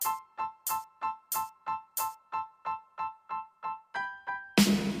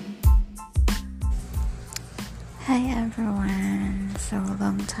Hi everyone. So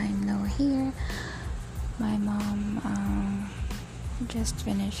long time no hear. My mom just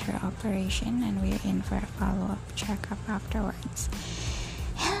finished her operation and we're in for a follow-up checkup afterwards.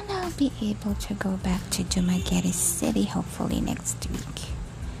 And I'll be able to go back to Dumaguete City hopefully next week.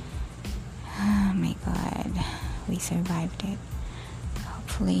 Oh my god, we survived it.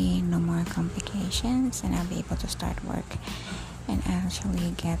 Hopefully no more complications and I'll be able to start work and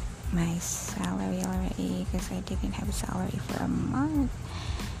actually get my salary already, because I didn't have a salary for a month,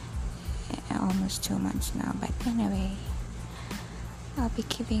 almost 2 months now. But anyway, I'll be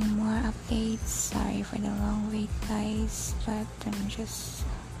giving more updates. Sorry for the long wait, guys, but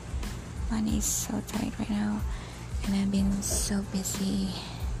money is so tight right now, and I've been so busy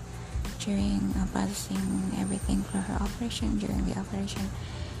during processing everything for her operation, during the operation,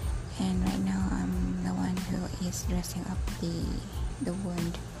 and right now I'm the one who is dressing up the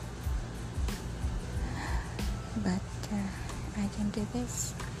wound. But I can do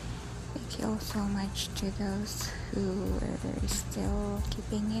this. Thank you all so much to those who are still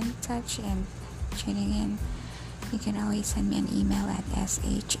keeping in touch and tuning in. You can always send me an email at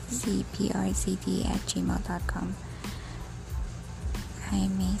shzprzd@gmail.com. I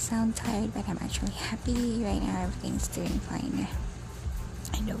may sound tired, but I'm actually happy right now. Everything's doing fine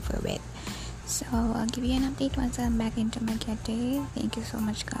and over it. So I'll give you an update once I'm back into my Dumaguete. Thank you so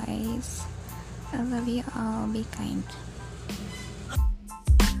much, guys. I love you all. Be kind.